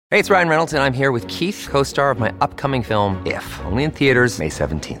Hey, it's Ryan Reynolds, and I'm here with Keith, co-star of my upcoming film, If, only in theaters May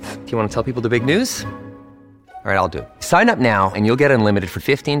 17th. Do you want to tell people the big news? All right, I'll do it. Sign up now and you'll get unlimited for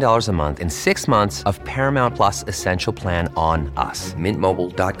 $15 a month and 6 months of Paramount Plus Essential Plan on us.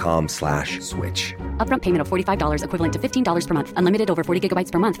 MintMobile.com/switch. Upfront payment of $45 equivalent to $15 per month. Unlimited over 40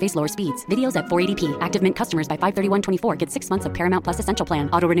 gigabytes per month. Face lower speeds. Videos at 480p. Active Mint customers by 531.24 get 6 months of Paramount Plus Essential Plan.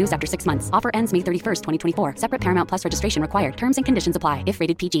 Auto renews after 6 months. Offer ends May 31st, 2024. Separate Paramount Plus registration required. Terms and conditions apply if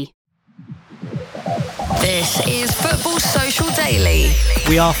rated PG. This is Football Social Daily.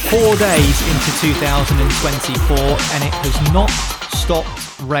 We are 4 days into 2024 and it has not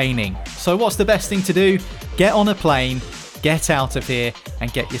stopped raining. So what's the best thing to do? Get on a plane, get out of here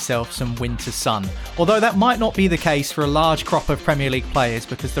and get yourself some winter sun. Although that might not be the case for a large crop of Premier League players,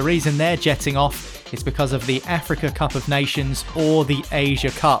 because the reason they're jetting off is because of the Africa Cup of Nations or the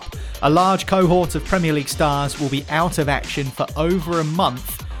Asia Cup. A large cohort of Premier League stars will be out of action for over a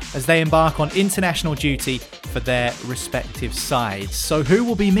month as they embark on international duty for their respective sides. So who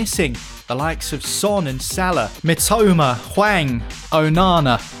will be missing? The likes of Son and Salah, Mitoma, Hwang,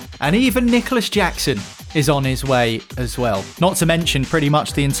 Onana, and even Nicholas Jackson is on his way as well. Not to mention pretty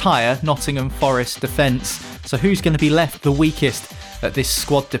much the entire Nottingham Forest defence. So who's going to be left the weakest at this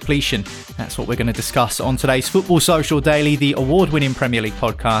squad depletion? That's what we're going to discuss on today's Football Social Daily, the award-winning Premier League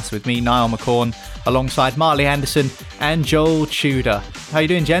podcast with me, Niall McCorn, alongside Marley Anderson and Joel Tudor. How you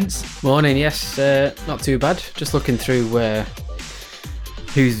doing, gents? Morning, yes, not too bad. Just looking through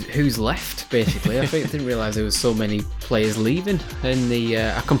who's left, basically. I didn't realise there was so many players leaving, and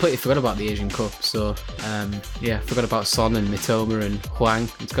I completely forgot about the Asian Cup. So forgot about Son and Mitoma and Hwang.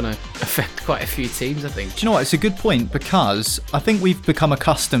 It's going to affect quite a few teams, I think. Do you know what? It's a good point, because I think we've become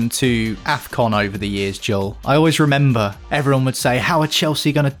accustomed to AFCON over the years, Joel. I always remember everyone would say, how are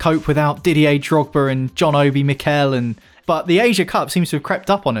Chelsea going to cope without Didier Drogba and John Obi Mikel? But the Asia Cup seems to have crept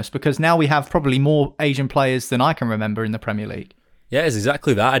up on us, because now we have probably more Asian players than I can remember in the Premier League. Yeah, it's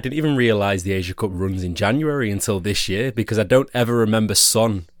exactly that. I didn't even realise the Asia Cup runs in January until this year, because I don't ever remember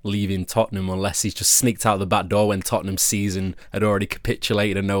Son leaving Tottenham unless he's just sneaked out the back door when Tottenham's season had already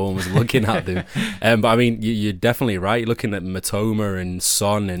capitulated and no one was looking at them. But I mean, you're definitely right. You're looking at Mitoma and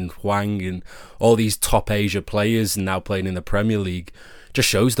Son and Hwang and all these top Asia players now playing in the Premier League. Just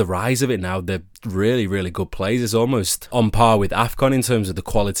shows the rise of it now. They're really, really good players. It's almost on par with AFCON in terms of the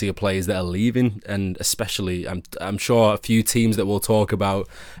quality of players that are leaving, and especially I'm sure a few teams that we'll talk about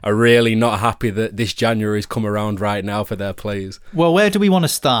are really not happy that this January's come around right now for their players. Well, where do we want to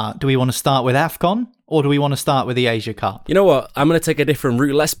start? Do we want to start with AFCON, or do we want to start with the Asia Cup? You know what? I'm going to take a different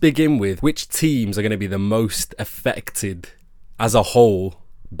route. Let's begin with which teams are going to be the most affected as a whole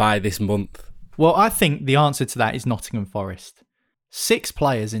by this month. Well, I think the answer to that is Nottingham Forest. 6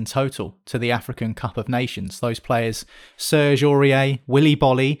 players in total to the African Cup of Nations. Those players: Serge Aurier, Willy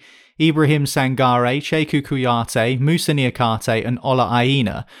Bolly, Ibrahim Sangare, Cheku Kouyaté, Moussa Niakate and Ola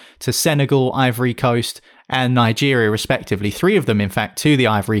Aina to Senegal, Ivory Coast and Nigeria respectively. 3 of them, in fact, to the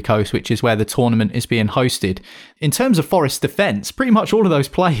Ivory Coast, which is where the tournament is being hosted. In terms of Forest defence, pretty much all of those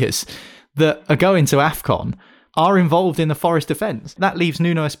players that are going to AFCON are involved in the Forest defence. That leaves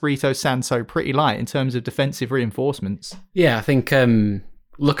Nuno Espirito Santo pretty light in terms of defensive reinforcements. Yeah, I think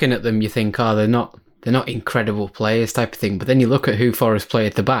looking at them, you think, they're not incredible players type of thing. But then you look at who Forest play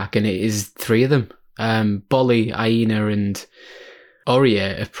at the back, and it is 3 of them. Bolly, Aina and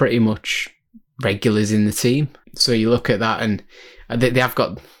Aurier are pretty much regulars in the team. So you look at that, and they have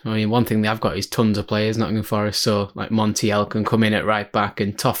got, one thing they have got is tons of players, Nottingham Forest. So like Montiel can come in at right back,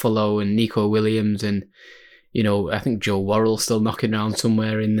 and Toffolo and Nico Williams, and I think Joe Worrell's still knocking around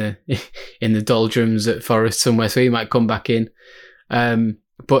somewhere in the doldrums at Forest somewhere, so he might come back in.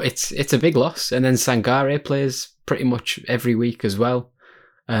 But it's a big loss. And then Sangare plays pretty much every week as well.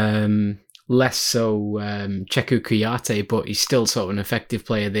 Less so Cheku Kouyaté, but he's still sort of an effective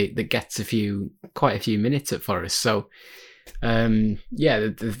player that gets quite a few minutes at Forest. So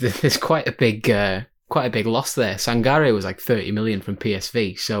there's quite a big loss there. Sangare was like 30 million from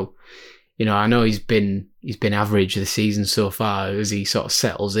PSV, so I know he's been average this season so far as he sort of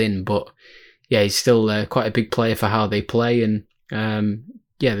settles in, but yeah, he's still quite a big player for how they play, and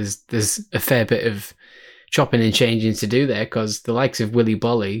there's a fair bit of chopping and changing to do there, because the likes of Willy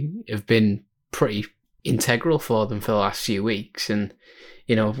Bolly have been pretty integral for them for the last few weeks, and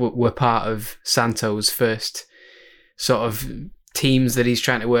we're part of Santo's first sort of teams that he's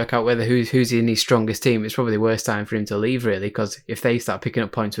trying to work out whether who's in his strongest team. It's probably the worst time for him to leave, really, because if they start picking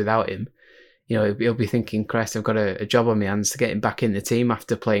up points without him, he'll be thinking, Christ, I've got a job on my hands to get him back in the team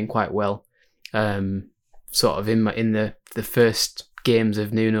after playing quite well, sort of in the first games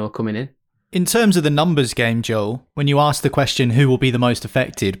of Nuno coming in. In terms of the numbers game, Joel, when you ask the question who will be the most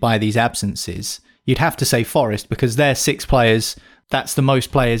affected by these absences, you'd have to say Forest because they're 6 players. That's the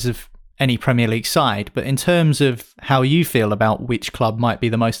most players of any Premier League side. But in terms of how you feel about which club might be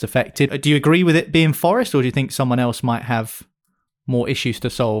the most affected, do you agree with it being Forest, or do you think someone else might have more issues to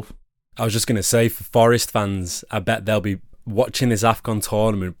solve? I was just going to say, for Forest fans, I bet they'll be watching this AFCON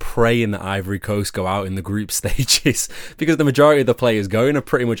tournament praying that Ivory Coast go out in the group stages, because the majority of the players going are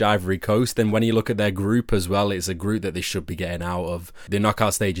pretty much Ivory Coast. And when you look at their group as well, it's a group that they should be getting out of. The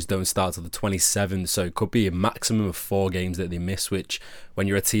knockout stages don't start till the 27th, so it could be a maximum of 4 games that they miss, which when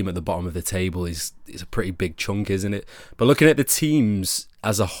you're a team at the bottom of the table is a pretty big chunk, isn't it? But looking at the teams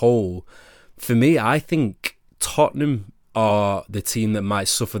as a whole, for me, I think Tottenham are the team that might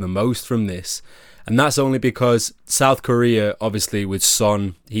suffer the most from this. And that's only because South Korea, obviously with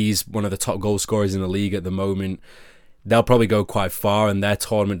Son, he's one of the top goal scorers in the league at the moment. They'll probably go quite far, and their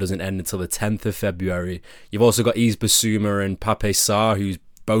tournament doesn't end until the 10th of February. You've also got Yves Bissouma and Pape Sarr, who's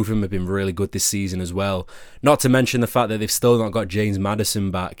both of them have been really good this season as well. Not to mention the fact that they've still not got James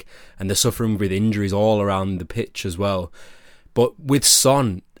Maddison back, and they're suffering with injuries all around the pitch as well. But with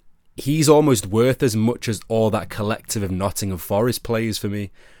Son, he's almost worth as much as all that collective of Nottingham Forest players for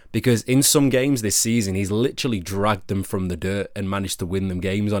me. Because in some games this season, he's literally dragged them from the dirt and managed to win them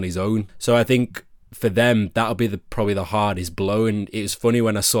games on his own. So I think for them, that'll be probably the hardest blow. And it was funny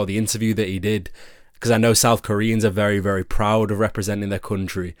when I saw the interview that he did, because I know South Koreans are very, very proud of representing their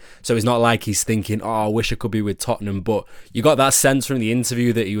country. So it's not like he's thinking, oh, I wish I could be with Tottenham. But you got that sense from the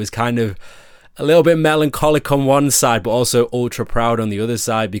interview that he was kind of a little bit melancholic on one side, but also ultra proud on the other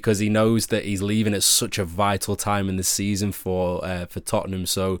side, because he knows that he's leaving at such a vital time in the season for Tottenham.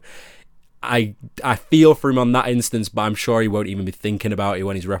 So I feel for him on that instance, but I'm sure he won't even be thinking about it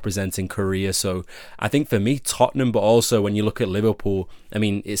when he's representing Korea. So I think for me, Tottenham, but also when you look at Liverpool, I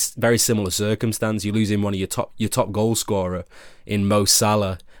mean, it's very similar circumstance. You're losing one of your top goal scorer in Mo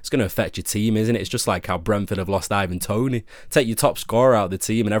Salah. It's going to affect your team, isn't it? It's just like how Brentford have lost Ivan Toney. Take your top scorer out of the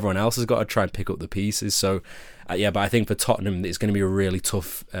team and everyone else has got to try and pick up the pieces. So, but I think for Tottenham, it's going to be a really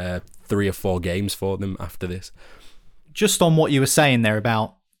tough 3 or 4 games for them after this. Just on what you were saying there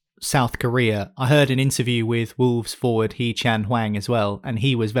about South Korea, I heard an interview with Wolves forward Hee Chan Hwang as well, and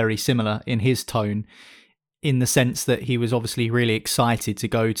he was very similar in his tone, in the sense that he was obviously really excited to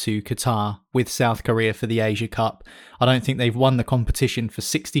go to Qatar with South Korea for the Asia Cup. I don't think they've won the competition for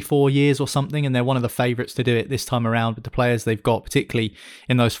 64 years or something, and they're one of the favourites to do it this time around with the players they've got, particularly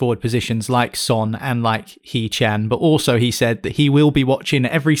in those forward positions like Son and like Hee Chan. But also he said that he will be watching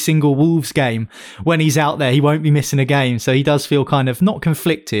every single Wolves game when he's out there. He won't be missing a game. So he does feel kind of not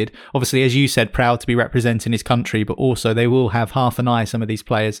conflicted. Obviously, as you said, proud to be representing his country, but also they will have half an eye, some of these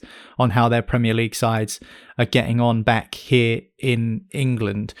players, on how their Premier League sides are getting on back here in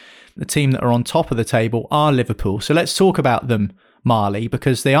England. The team that are on top of the table are Liverpool. So let's talk about them, Marley,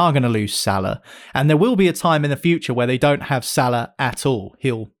 because they are going to lose Salah. And there will be a time in the future where they don't have Salah at all.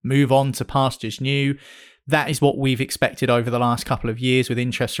 He'll move on to pastures new. That is what we've expected over the last couple of years, with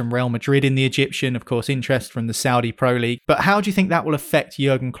interest from Real Madrid in the Egyptian, of course, interest from the Saudi Pro League. But how do you think that will affect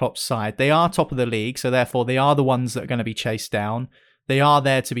Jurgen Klopp's side? They are top of the league, so therefore they are the ones that are going to be chased down. They are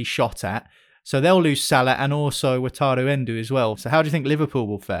there to be shot at. So they'll lose Salah and also Wataru Endo as well. So how do you think Liverpool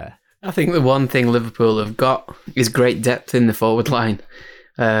will fare? I think the one thing Liverpool have got is great depth in the forward line.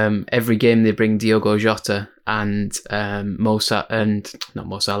 Every game they bring Diogo Jota and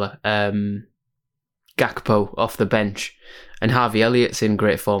Gakpo off the bench, and Harvey Elliott's in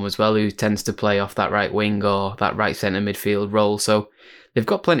great form as well, who tends to play off that right wing or that right centre midfield role. So they've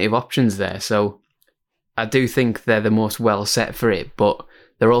got plenty of options there. So I do think they're the most well set for it, but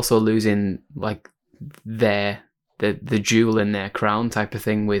they're also losing like the jewel in their crown type of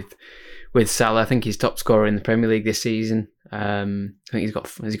thing with Salah. I think he's top scorer in the Premier League this season. I think he's got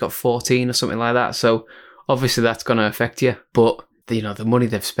 14 or something like that. So obviously that's going to affect you. But the money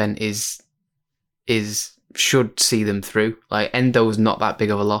they've spent should see them through. Like Endo's not that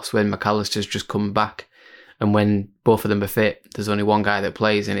big of a loss when McAllister's just come back, and when both of them are fit, there's only one guy that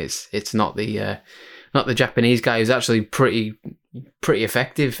plays, and it's not the Japanese guy who's actually pretty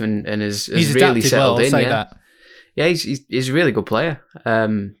effective and has really settled in. That. Yeah, he's a really good player.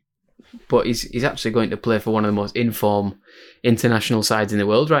 But he's actually going to play for one of the most in-form international sides in the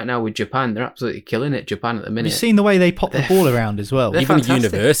world right now with Japan. They're absolutely killing it, Japan, at the minute. You've seen the way they pop the ball around as well. Even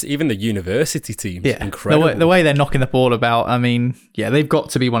the university team. Yeah, incredible. The way they're knocking the ball about, I mean, yeah, they've got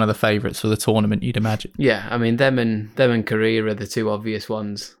to be one of the favourites for the tournament, you'd imagine. Yeah, I mean, them and Korea are the two obvious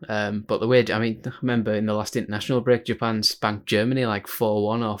ones. But I remember in the last international break, Japan spanked Germany like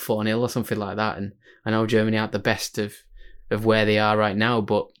 4-1 or 4-0 or something like that. And I know Germany aren't the best of where they are right now.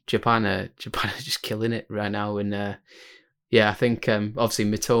 But Japan are just killing it right now. And I think obviously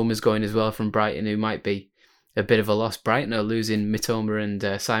Mitoma's going as well from Brighton, who might be a bit of a loss. Brighton are losing Mitoma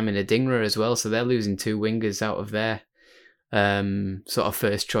and Simon Adingra as well, so they're losing 2 wingers out of their sort of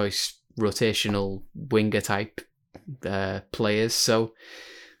first choice rotational winger type players. So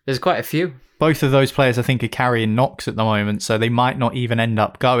there's quite a few. Both of those players, I think, are carrying knocks at the moment, so they might not even end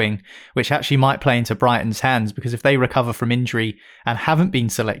up going, which actually might play into Brighton's hands, because if they recover from injury and haven't been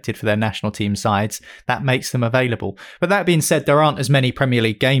selected for their national team sides, that makes them available. But that being said, there aren't as many Premier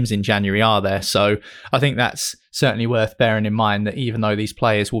League games in January, are there? So I think that's certainly worth bearing in mind, that even though these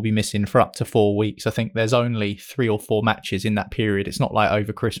players will be missing for up to 4 weeks, I think there's only 3 or 4 matches in that period. It's not like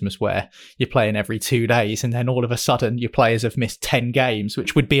over Christmas where you're playing every 2 days and then all of a sudden your players have missed 10 games,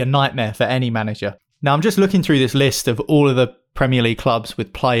 which would be a nightmare for any manager. Now, I'm just looking through this list of all of the Premier League clubs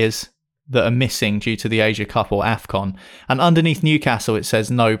with players that are missing due to the Asia Cup or AFCON. And underneath Newcastle, it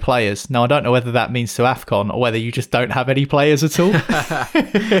says no players. Now, I don't know whether that means to AFCON or whether you just don't have any players at all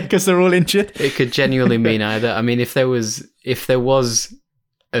because they're all injured. It could genuinely mean either. I mean, if there was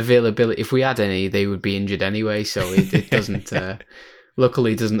availability, if we had any, they would be injured anyway. So it doesn't,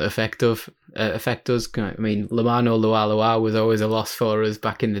 luckily, doesn't affect us. I mean, Lamano Lualua was always a loss for us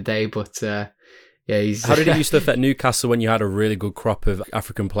back in the day, but How did it used to affect Newcastle when you had a really good crop of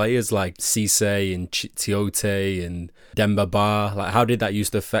African players like Cisse and Tiote and Demba Ba? Like, how did that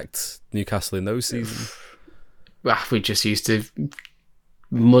used to affect Newcastle in those seasons? Well, we just used to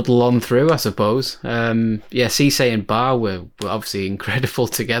muddle on through, I suppose. Cisse and Ba were obviously incredible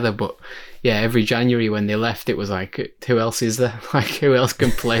together, but every January when they left, it was like, who else is there? Like, who else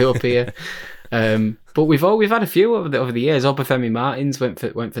can play up here? But we've had a few over the years. Obafemi Martins went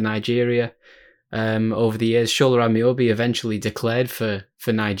for Nigeria. Over the years, Shola Amiobi eventually declared for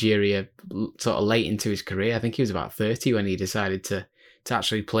Nigeria sort of late into his career. I think he was about 30 when he decided to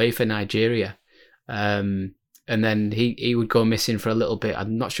actually play for Nigeria. And then he would go missing for a little bit.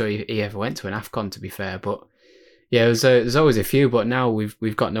 I'm not sure he ever went to an AFCON, to be fair. But there's always a few. But now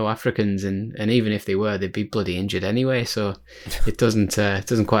we've got no Africans, and even if they were, they'd be bloody injured anyway. So it doesn't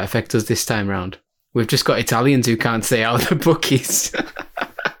quite affect us this time round. We've just got Italians who can't stay out of the bookies.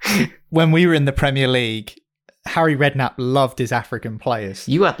 When we were in the Premier League, Harry Redknapp loved his African players.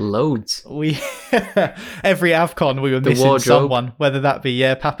 You had loads. Every AFCON we were missing someone, whether that be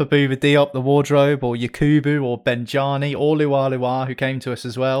Papa Bouba Diop, the wardrobe, or Yakubu, or Benjani, or Lualua, who came to us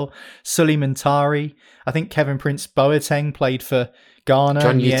as well. Suleiman Tari. I think Kevin Prince Boateng played for Ghana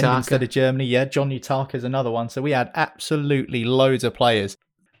in the end instead of Germany. Yeah, John Utaka is another one. So we had absolutely loads of players.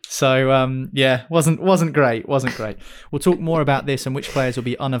 So, wasn't great. We'll talk more about this and which players will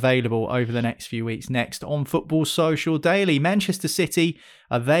be unavailable over the next few weeks next on Football Social Daily. Manchester City,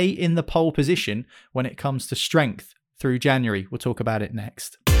 are they in the pole position when it comes to strength through January? We'll talk about it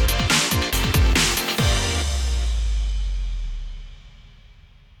next.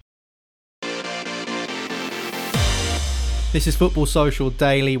 This is Football Social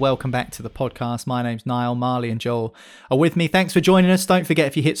Daily. Welcome back to the podcast. My name's Niall. Marley and Joel are with me. Thanks for joining us. Don't forget,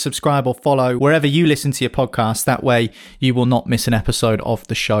 if you hit subscribe or follow wherever you listen to your podcast, that way you will not miss an episode of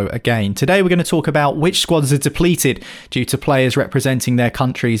the show again. Today we're going to talk about which squads are depleted due to players representing their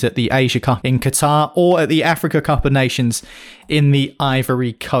countries at the Asia Cup in Qatar or at the Africa Cup of Nations in the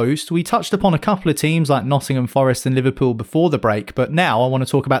Ivory Coast. We touched upon a couple of teams like Nottingham Forest and Liverpool before the break, but now I want to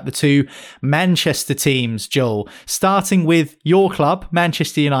talk about the 2 Manchester teams, Joel, starting with your club,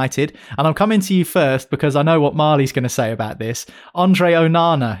 Manchester United. And I'm coming to you first because I know what Marley's going to say about this. Andre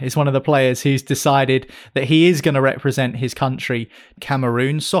Onana is one of the players who's decided that he is going to represent his country,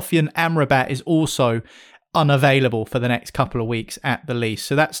 Cameroon. Sofiane Amrabat is also unavailable for the next couple of weeks at the least.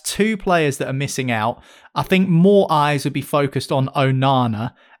 So that's 2 players that are missing out. I think more eyes would be focused on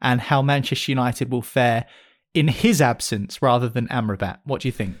Onana and how Manchester United will fare in his absence rather than Amrabat. What do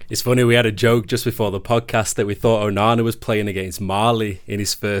you think? It's funny, we had a joke just before the podcast that we thought Onana was playing against Marley in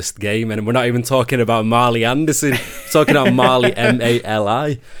his first game, and we're not even talking about Marley Anderson, we're talking about Marley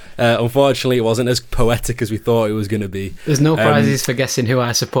Mali. Unfortunately, it wasn't as poetic as we thought it was going to be. There's no prizes for guessing who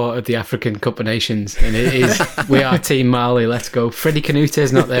I support at the African Cup of Nations, and it is we are Team Marley. Let's go. Freddie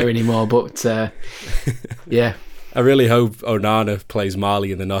Kanute's not there anymore, but yeah. I really hope Onana plays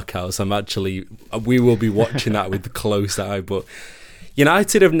Mali in the knockouts. We will be watching that with a close eye. But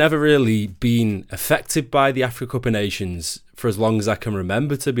United have never really been affected by the Africa Cup of Nations for as long as I can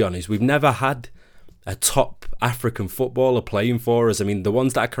remember, to be honest. We've never had a top African footballer playing for us. I mean, the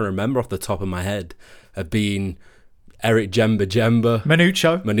ones that I can remember off the top of my head have been Eric Jemba.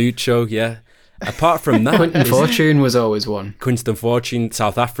 Manucho, yeah. apart from that... Quinton Fortune was always one. Quinton Fortune,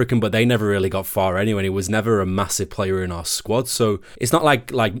 South African, but they never really got far anyway. He was never a massive player in our squad. So it's not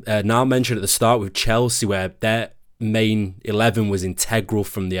like Niall mentioned at the start with Chelsea, where their main 11 was integral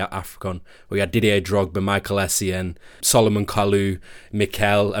from the AFCON. We had Didier Drogba, Michael Essien, Solomon Kalou,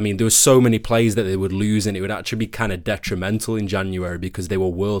 Mikel. I mean, there were so many players that they would lose, and it would actually be kind of detrimental in January because they were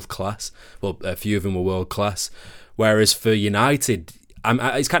world class. Well, a few of them were world class. Whereas for United,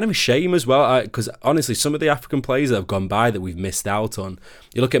 it's kind of a shame as well, because honestly, some of the African players that have gone by that we've missed out on.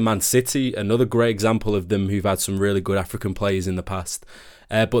 You look at Man City, another great example of them who've had some really good African players in the past.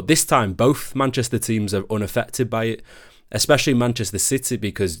 But this time, both Manchester teams are unaffected by it, especially Manchester City,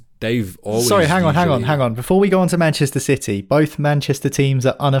 because they've always... Sorry, hang on. Before we go on to Manchester City, both Manchester teams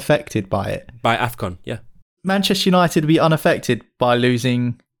are unaffected by it. By AFCON, yeah. Manchester United will be unaffected by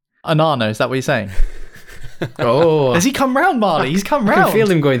losing Onana, is that what you're saying? Oh, has he come round, Marley? He's come round. I can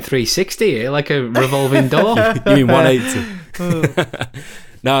feel him going 360 here, like a revolving door. You mean 180?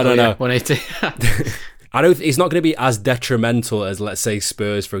 No. 180. He's not going to be as detrimental as, let's say,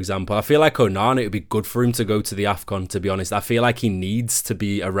 Spurs, for example. I feel like Onana, it would be good for him to go to the AFCON, to be honest. I feel like he needs to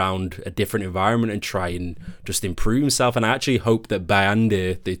be around a different environment and try and just improve himself. And I actually hope that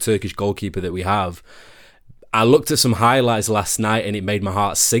Bayande, the Turkish goalkeeper that we have, I looked at some highlights last night and it made my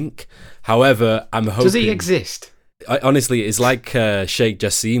heart sink. However, I'm hoping... Does he exist? Honestly, it's like Sheikh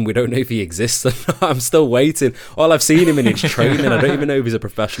Jassim. We don't know if he exists or not. I'm still waiting. All I've seen him in is training. I don't even know if he's a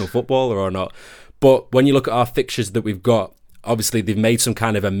professional footballer or not. But when you look at our fixtures that we've got, obviously they've made some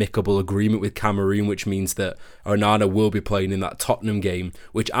kind of amicable agreement with Cameroon, which means that Onana will be playing in that Tottenham game,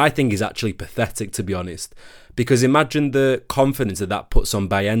 which I think is actually pathetic, to be honest. Because imagine the confidence that puts on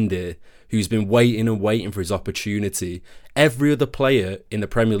Bayende, who's been waiting for his opportunity. Every other player in the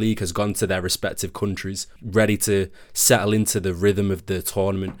Premier League has gone to their respective countries, ready to settle into the rhythm of the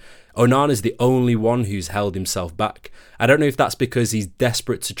tournament. Onana's the only one who's held himself back. I don't know if that's because he's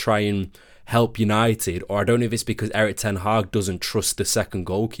desperate to try and help United, or I don't know if it's because Erik ten Hag doesn't trust the second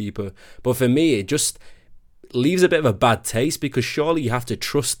goalkeeper. But for me, it just leaves a bit of a bad taste, because surely you have to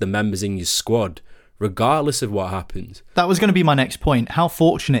trust the members in your squad, regardless of what happens. That was going to be my next point. How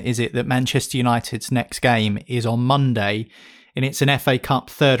fortunate is it that Manchester United's next game is on Monday, and it's an FA Cup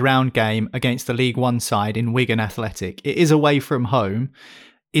third round game against the League One side in Wigan Athletic? It is away from home.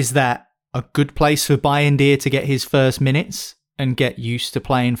 Is that a good place for Bayindir to get his first minutes and get used to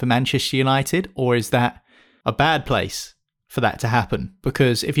playing for Manchester United? Or is that a bad place for that to happen?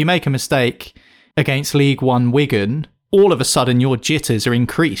 Because if you make a mistake against League One Wigan, all of a sudden your jitters are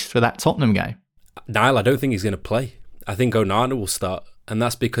increased for that Tottenham game. Niall, I don't think he's going to play. I think Onana will start, and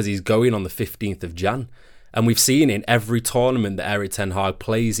that's because he's going on the 15th of Jan. And we've seen in every tournament that Erik ten Hag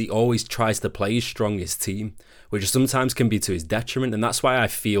plays, he always tries to play his strongest team, which sometimes can be to his detriment. And that's why I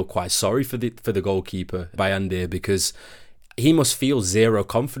feel quite sorry for the goalkeeper, Bayande, because he must feel zero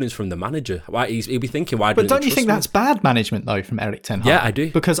confidence from the manager. He'll be thinking, why But don't you think that's bad management, though, from Erik ten Hag? Yeah, I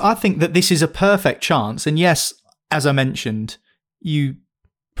do. Because I think that this is a perfect chance. And yes, as I mentioned, you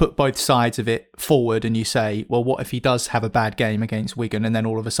put both sides of it forward and you say, well, what if he does have a bad game against Wigan and then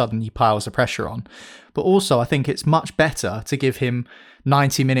all of a sudden he piles the pressure on? But also, I think it's much better to give him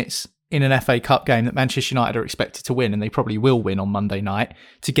 90 minutes in an FA Cup game that Manchester United are expected to win, and they probably will win on Monday night,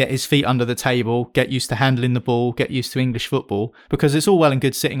 to get his feet under the table, get used to handling the ball, get used to English football, because it's all well and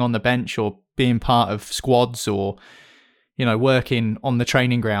good sitting on the bench or being part of squads or, you know, working on the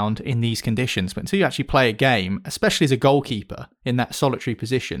training ground in these conditions. But until you actually play a game, especially as a goalkeeper in that solitary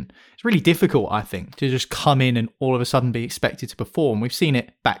position, it's really difficult, I think, to just come in and all of a sudden be expected to perform. We've seen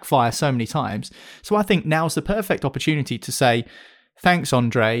it backfire so many times. So I think now's the perfect opportunity to say, thanks,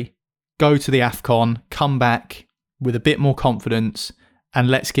 Andre, go to the AFCON, come back with a bit more confidence, and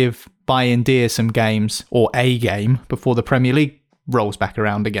let's give Bayindir some games, or a game, before the Premier League rolls back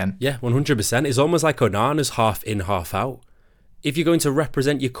around again. Yeah, 100%. It's almost like Onana's half in, half out. If you're going to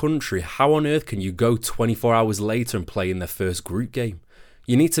represent your country, how on earth can you go 24 hours later and play in their first group game?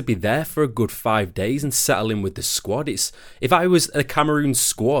 You need to be there for a good 5 days and settle in with the squad. If I was a Cameroon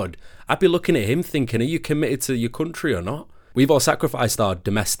squad, I'd be looking at him thinking, are you committed to your country or not? We've all sacrificed our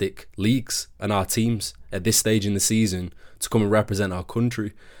domestic leagues and our teams at this stage in the season to come and represent our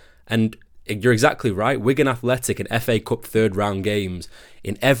country. And you're exactly right. Wigan Athletic and FA Cup third round games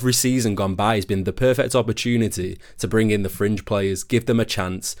in every season gone by has been the perfect opportunity to bring in the fringe players, give them a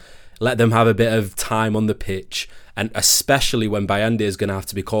chance, let them have a bit of time on the pitch, and especially when Bayande is going to have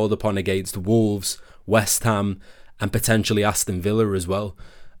to be called upon against Wolves, West Ham, and potentially Aston Villa as well.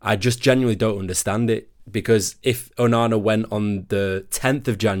 I just genuinely don't understand it, because if Onana went on the 10th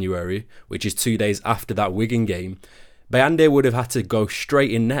of January, which is 2 days after that Wigan game, Bayande would have had to go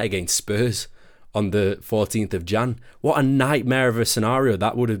straight in net against Spurs, on the 14th of Jan. What a nightmare of a scenario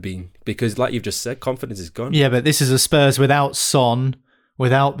that would have been, because like you've just said, confidence is gone. Yeah, but this is a Spurs without Son,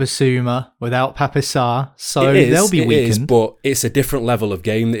 without Basuma, without Papisar, so they'll be weakened. It is, but it's a different level of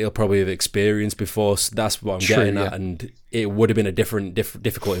game that he'll probably have experienced before, so that's what I'm getting at, and it would have been a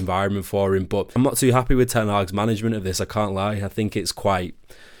difficult environment for him. But I'm not too happy with Ten Hag's management of this, I can't lie. I think it's quite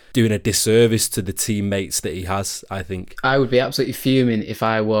doing a disservice to the teammates that he has, I think. I would be absolutely fuming if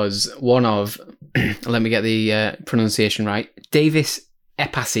I was one of, let me get the pronunciation right, Davis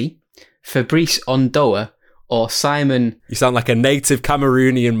Epassi, Fabrice Ondoa, or Simon... You sound like a native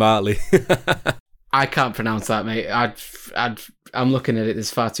Cameroonian, Marley. I can't pronounce that, mate. I'm looking at it,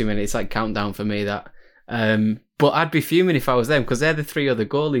 there's far too many. It's like countdown for me, that. But I'd be fuming if I was them, because they're the three other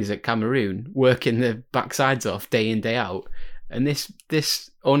goalies at Cameroon, working their backsides off day in, day out. And this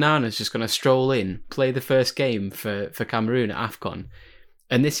Onana's just going to stroll in, play the first game for Cameroon at AFCON.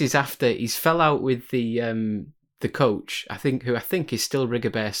 And this is after he's fell out with the coach, who I think is still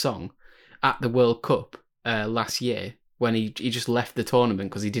Rigobert Song, at the World Cup last year, when he just left the tournament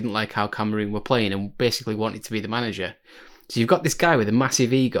because he didn't like how Cameroon were playing and basically wanted to be the manager. So you've got this guy with a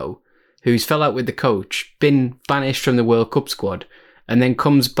massive ego who's fell out with the coach, been banished from the World Cup squad, and then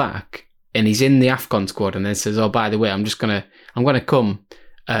comes back and he's in the AFCON squad and then says, oh, by the way, I'm going to come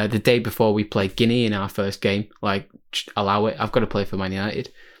the day before we play Guinea in our first game. Like, allow it. I've got to play for Man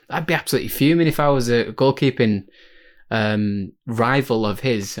United. I'd be absolutely fuming if I was a goalkeeping rival of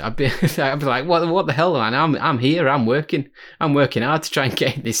his. I'd be like, what the hell, man? I'm here. I'm working hard to try and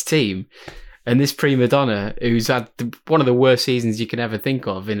get in this team. And this prima donna, who's had one of the worst seasons you can ever think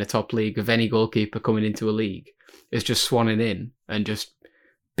of in a top league of any goalkeeper coming into a league, is just swanning in and just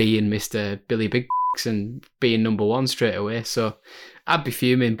being Mr. Billy Big and being number one straight away. So I'd be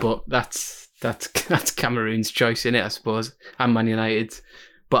fuming, but that's Cameroon's choice, innit, I suppose. I'm Man United.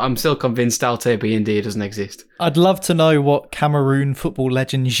 But I'm still convinced Alte Biindi doesn't exist. I'd love to know what Cameroon football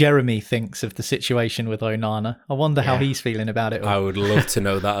legend Jeremy thinks of the situation with Onana. I wonder how he's feeling about it all. I would love to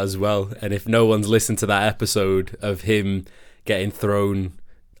know that as well. And if no one's listened to that episode of him getting thrown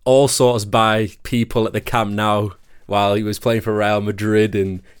all sorts by people at the Camp Nou while he was playing for Real Madrid,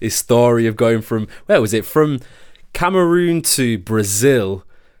 and his story of going from, where was it, from Cameroon to Brazil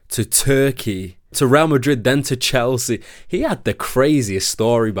to Turkey to Real Madrid, then to Chelsea. He had the craziest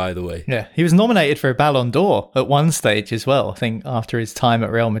story, by the way. Yeah, he was nominated for a Ballon d'Or at one stage as well, I think, after his time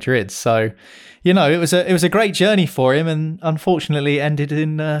at Real Madrid. So, you know, it was a great journey for him, and unfortunately ended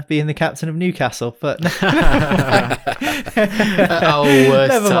in being the captain of Newcastle. But our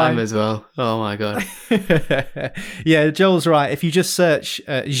worst time as well. Oh my god. Yeah, Joel's right. If you just search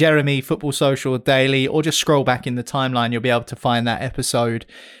Jeremy Football Social Daily, or just scroll back in the timeline, you'll be able to find that episode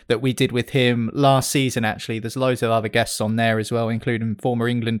that we did with him last season. Actually, there's loads of other guests on there as well, including former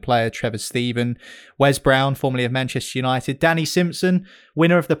England player Trevor Steven, Wes Brown, formerly of Manchester United, Danny Simpson,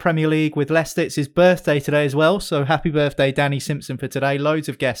 winner of the Premier League with Leicester. It's his birthday today as well, so happy birthday Danny Simpson for today. Loads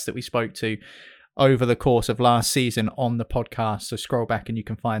of guests that we spoke to over the course of last season on the podcast, so scroll back and you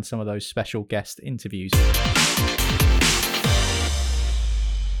can find some of those special guest interviews.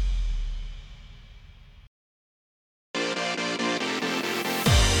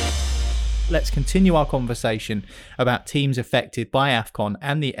 Let's continue our conversation about teams affected by AFCON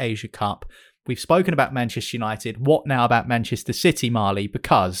and the Asia Cup. We've spoken about Manchester United. What now about Manchester City, Marley?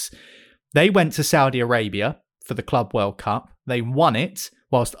 Because they went to Saudi Arabia for the Club World Cup. They won it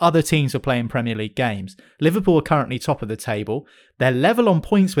whilst other teams were playing Premier League games. Liverpool are currently top of the table. They're level on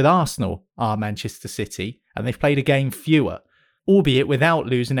points with Arsenal, are Manchester City, and they've played a game fewer, albeit without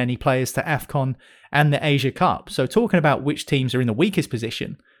losing any players to AFCON and the Asia Cup. So talking about which teams are in the weakest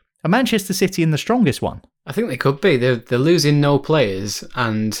position, are Manchester City in the strongest one? I think they could be. They're losing no players,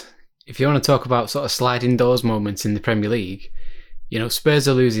 and if you want to talk about sort of sliding doors moments in the Premier League, you know, Spurs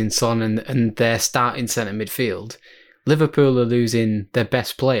are losing Son and their starting centre midfield. Liverpool are losing their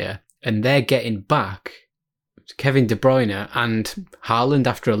best player, and they're getting back Kevin De Bruyne and Haaland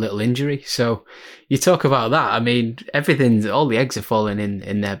after a little injury. So you talk about that. I mean, all the eggs are falling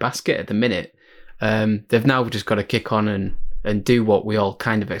in their basket at the minute. They've now just got to kick on and do what we all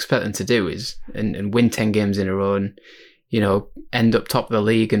kind of expect them to do, is and win 10 games in a row and, you know, end up top of the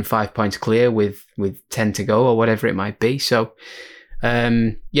league and 5 points clear with 10 to go or whatever it might be. So,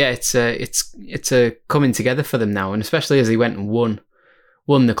 it's a coming together for them now, and especially as they went and won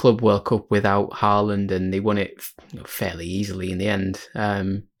the Club World Cup without Haaland, and they won it fairly easily in the end.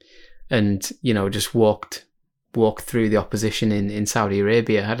 And, you know, just walked through the opposition in Saudi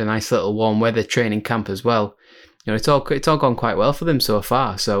Arabia, had a nice little warm weather training camp as well. You know, it's all gone quite well for them so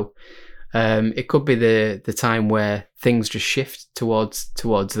far. So, It could be the time where things just shift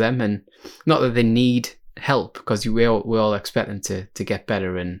towards them, and not that they need help, because we all expect them to get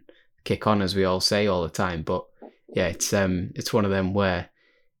better and kick on, as we all say all the time. But yeah, it's one of them where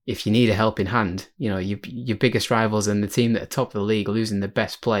if you need a helping hand, your biggest rivals and the team that are top of the league losing the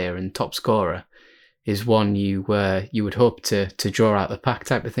best player and top scorer is one you would hope to draw out the pack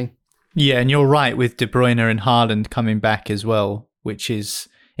type of thing. Yeah, and you're right with De Bruyne and Haaland coming back as well, which is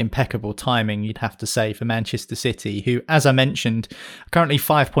impeccable timing, you'd have to say, for Manchester City, who, as I mentioned, are currently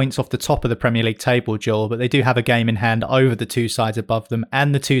 5 points off the top of the Premier League table, Joel, but they do have a game in hand over the two sides above them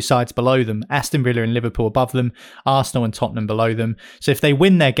and the two sides below them. Aston Villa and Liverpool above them, Arsenal and Tottenham below them. So if they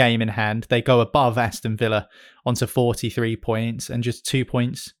win their game in hand, they go above Aston Villa onto 43 points and just 2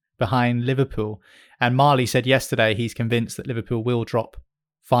 points behind Liverpool. And Marley said yesterday he's convinced that Liverpool will drop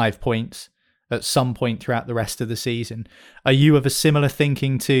 5 points at some point throughout the rest of the season. Are you of a similar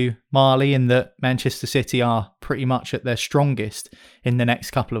thinking to Marley, in that Manchester City are pretty much at their strongest in the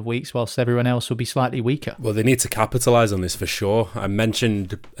next couple of weeks, whilst everyone else will be slightly weaker? Well, they need to capitalise on this for sure. I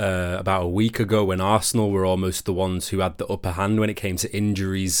mentioned about a week ago when Arsenal were almost the ones who had the upper hand when it came to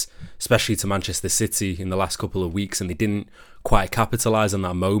injuries, especially to Manchester City in the last couple of weeks, and they didn't quite capitalise on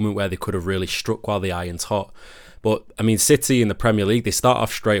that moment where they could have really struck while the iron's hot. But, I mean, City in the Premier League, they start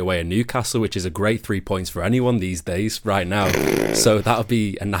off straight away at Newcastle, which is a great 3 points for anyone these days, right now. So that'll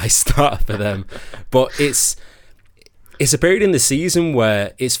be a nice start for them. But it's a period in the season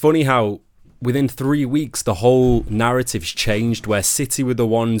where it's funny how within 3 weeks, the whole narrative's changed, where City were the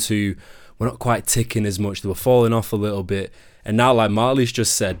ones who were not quite ticking as much. They were falling off a little bit. And now, like Marley's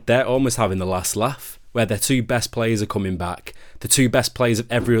just said, they're almost having the last laugh, where their two best players are coming back. The two best players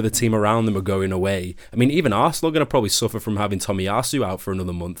of every other team around them are going away. I mean, even Arsenal are going to probably suffer from having Tomiyasu out for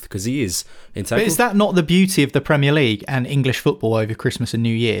another month, because he is integral. But is that not the beauty of the Premier League and English football over Christmas and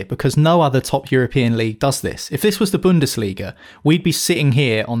New Year? Because no other top European league does this. If this was the Bundesliga, we'd be sitting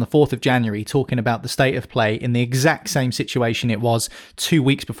here on the 4th of January talking about the state of play in the exact same situation it was 2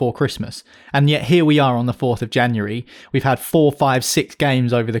 weeks before Christmas. And yet here we are on the 4th of January. We've had 4, 5, 6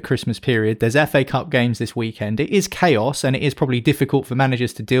 games over the Christmas period. There's FA Cup games this weekend. It is chaos, and it is probably difficult for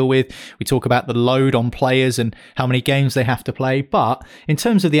managers to deal with. We talk about the load on players and how many games they have to play, but in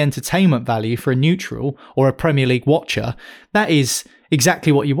terms of the entertainment value for a neutral or a Premier League watcher, that is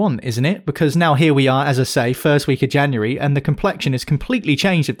exactly what you want, isn't it? Because now here we are, as I say, first week of January, and the complexion has completely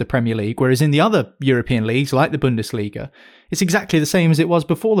changed of the Premier League, whereas in the other European leagues, like the Bundesliga, it's exactly the same as it was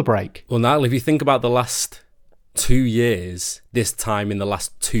before the break. Well, Niall, if you think about the last 2 years, this time in the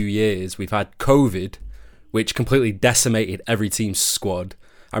last 2 years, we've had COVID, which completely decimated every team's squad.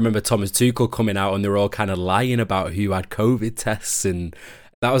 I remember Thomas Tuchel coming out and they were all kind of lying about who had COVID tests, and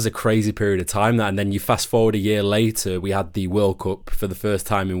that was a crazy period of time. And then you fast forward a year later, we had the World Cup for the first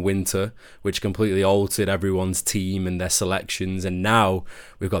time in winter, which completely altered everyone's team and their selections. And now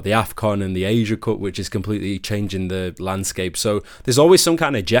we've got the AFCON and the Asia Cup, which is completely changing the landscape. So there's always some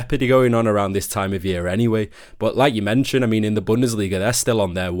kind of jeopardy going on around this time of year anyway. But like you mentioned, I mean, in the Bundesliga, they're still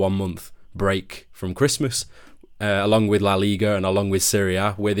on their 1 month break from Christmas, along with La Liga and along with Serie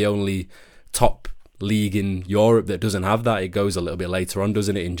A. We're the only top league in Europe that doesn't have that. It goes a little bit later on,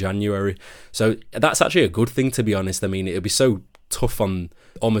 doesn't it, in January? So that's actually a good thing, to be honest. I mean, it'll be so tough on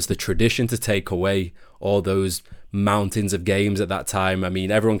almost the tradition to take away all those mountains of games at that time. I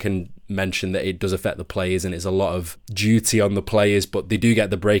mean, everyone can mention that it does affect the players and it's a lot of duty on the players, but they do get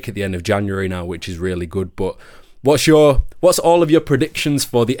the break at the end of January now, which is really good. But what's all of your predictions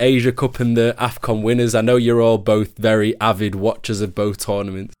for the Asia Cup and the AFCON winners? I know you're all both very avid watchers of both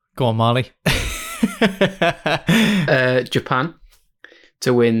tournaments. Go on, Marley. Japan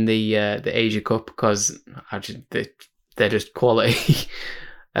to win the Asia Cup, because they're just quality.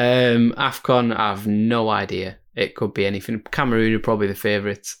 AFCON, I have no idea. It could be anything. Cameroon are probably the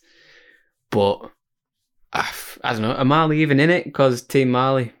favourites, but I don't know. Are Mali even in it? Because Team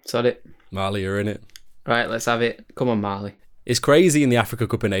Mali, sod it. Mali are in it. Right, let's have it. Come on, Mali. It's crazy in the Africa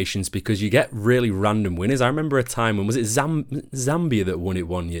Cup of Nations because you get really random winners. I remember a time when, was it Zambia that won it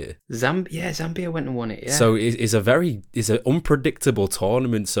one year? Zambia went and won it, yeah. So it's an unpredictable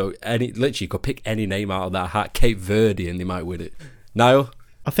tournament. So literally you could pick any name out of that hat, Cape Verde, and they might win it. Niall?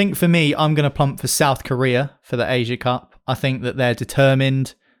 I think for me, I'm going to plump for South Korea for the Asia Cup. I think that they're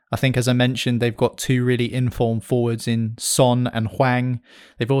determined. I think, as I mentioned, they've got two really informed forwards in Son and Hwang.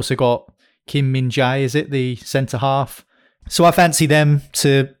 They've also got Kim Min-jae, is it, the centre-half? So I fancy them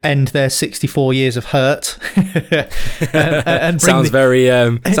to end their 64 years of hurt. and sounds very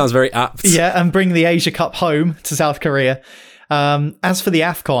apt. Yeah, and bring the Asia Cup home to South Korea. As for the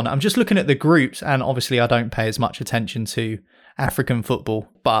AFCON, I'm just looking at the groups, and obviously I don't pay as much attention to African football,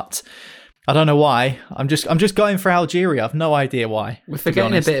 but I don't know why. I'm just going for Algeria. I've no idea why. We're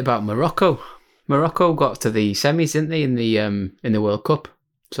forgetting a bit about Morocco. Morocco got to the semis, didn't they, in the World Cup?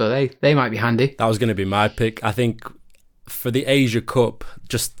 So they might be handy. That was going to be my pick. I think for the Asia Cup,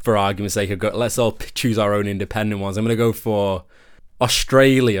 just for argument's sake, let's all choose our own independent ones. I'm going to go for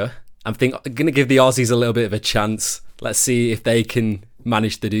Australia. I'm going to give the Aussies a little bit of a chance. Let's see if they can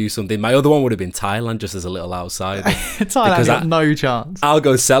manage to do something. My other one would have been Thailand, just as a little outsider. Thailand got no chance. I'll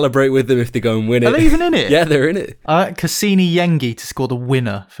go celebrate with them if they go and win it. Are they even in it? Yeah, they're in it. Cassini Yengi to score the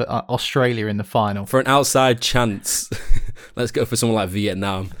winner for Australia in the final. For an outside chance, let's go for someone like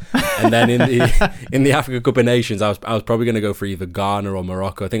Vietnam. And then in the Africa Cup of Nations, I was probably going to go for either Ghana or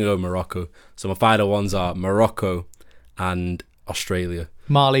Morocco. I think I'll go Morocco. So my final ones are Morocco and Australia.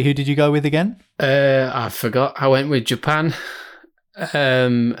 Marley, who did you go with again? I forgot. I went with Japan.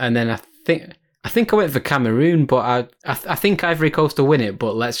 And then I think I went for Cameroon, but I think Ivory Coast will win it,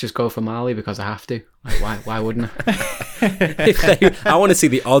 but let's just go for Mali because I have to. Like, why wouldn't I? I want to see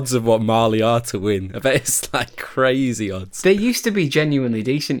the odds of what Mali are to win. I bet it's like crazy odds. They used to be genuinely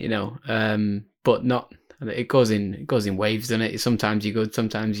decent, but not. It goes in waves, doesn't it? Sometimes you're good,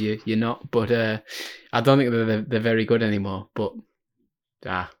 sometimes you're not. But I don't think they're very good anymore. But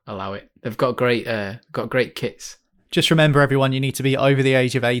allow it. They've got great kits. Just remember, everyone, you need to be over the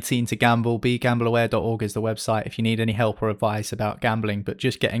age of 18 to gamble. BeGambleAware.org is the website if you need any help or advice about gambling, but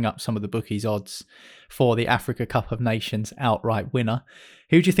just getting up some of the bookies' odds for the Africa Cup of Nations outright winner.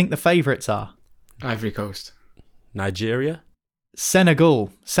 Who do you think the favourites are? Ivory Coast. Nigeria?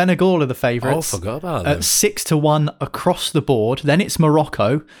 Senegal. Senegal are the favourites. Oh, I forgot about them. 6-1 across the board. Then it's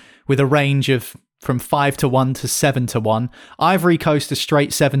Morocco with a range of from 5-1 to 7-1. Ivory Coast are straight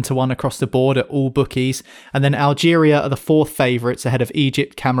 7-1 across the board at all bookies. And then Algeria are the fourth favourites ahead of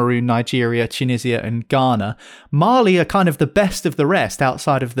Egypt, Cameroon, Nigeria, Tunisia and Ghana. Mali are kind of the best of the rest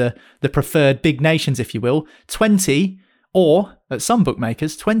outside of the preferred big nations, if you will. 20 or, at some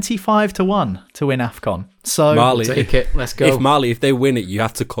bookmakers, 25-1 to win AFCON. So Mali, take it. Let's go. If they win it, you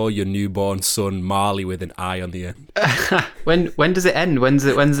have to call your newborn son Mali with an I on the end. When does it end? When's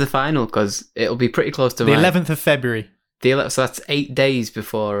the final? Because it'll be pretty close to the 11th of February. So that's 8 days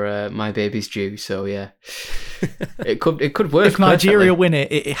before my baby's due. So yeah, it could work. If Nigeria win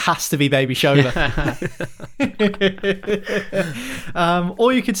it, it has to be Baby Shola.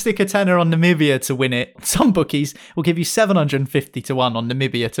 Or you could stick a tenner on Namibia to win it. Some bookies will give you 750-1 on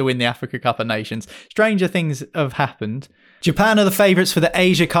Namibia to win the Africa Cup of Nations. Stranger things have happened. Japan are the favourites for the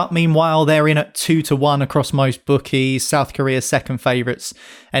Asia Cup. Meanwhile, they're in at 2-1 across most bookies. South Korea second favourites,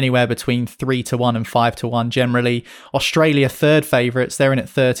 anywhere between 3-1 and 5-1 generally. Australia third favourites, they're in at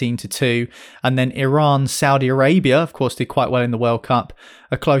 13-2. And then Iran, Saudi Arabia, of course, did quite well in the World Cup,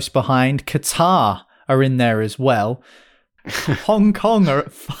 are close behind. Qatar are in there as well. Hong Kong are at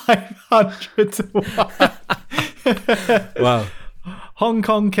 500-1. Wow. Hong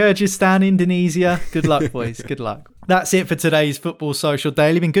Kong, Kyrgyzstan, Indonesia. Good luck, boys. Good luck. That's it for today's Football Social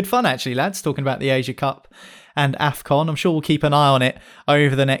Daily. Been good fun, actually, lads, talking about the Asia Cup and AFCON. I'm sure we'll keep an eye on it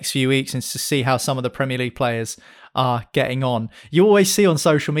over the next few weeks and to see how some of the Premier League players are getting on. You always see on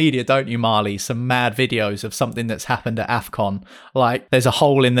social media, don't you, Marley, some mad videos of something that's happened at AFCON. Like there's a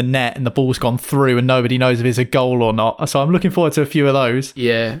hole in the net and the ball's gone through and nobody knows if it's a goal or not. So I'm looking forward to a few of those.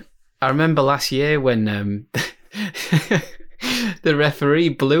 Yeah. I remember last year when the referee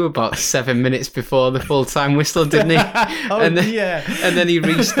blew about 7 minutes before the full-time whistle, didn't he? And then he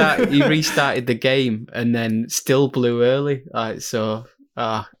restarted the game and then still blew early.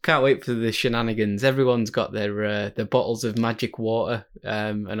 Can't wait for the shenanigans. Everyone's got their bottles of magic water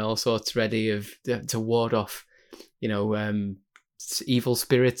and all sorts ready to ward off, evil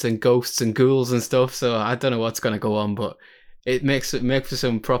spirits and ghosts and ghouls and stuff. So I don't know what's going to go on, but it makes for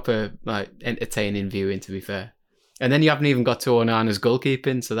some proper entertaining viewing, to be fair. And then you haven't even got to Onana's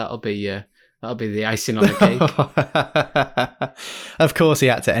goalkeeping, so that'll be the icing on the cake. Of course, he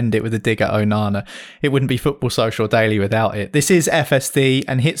had to end it with a dig at Onana. It wouldn't be Football Social Daily without it. This is FSD,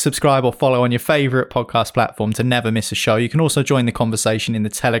 and hit subscribe or follow on your favourite podcast platform to never miss a show. You can also join the conversation in the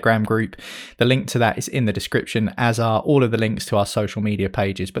Telegram group. The link to that is in the description, as are all of the links to our social media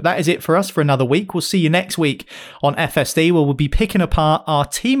pages. But that is it for us for another week. We'll see you next week on FSD, where we'll be picking apart our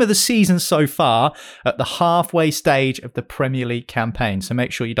team of the season so far at the halfway stage of the Premier League campaign. So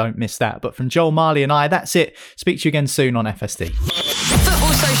make sure you don't miss that. But from Joel, Marley and I, that's it. Speak to you again soon on FSD.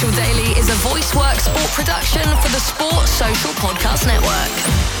 Football Social Daily is a VoiceWorks sport production for the Sport Social Podcast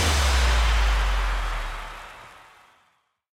Network.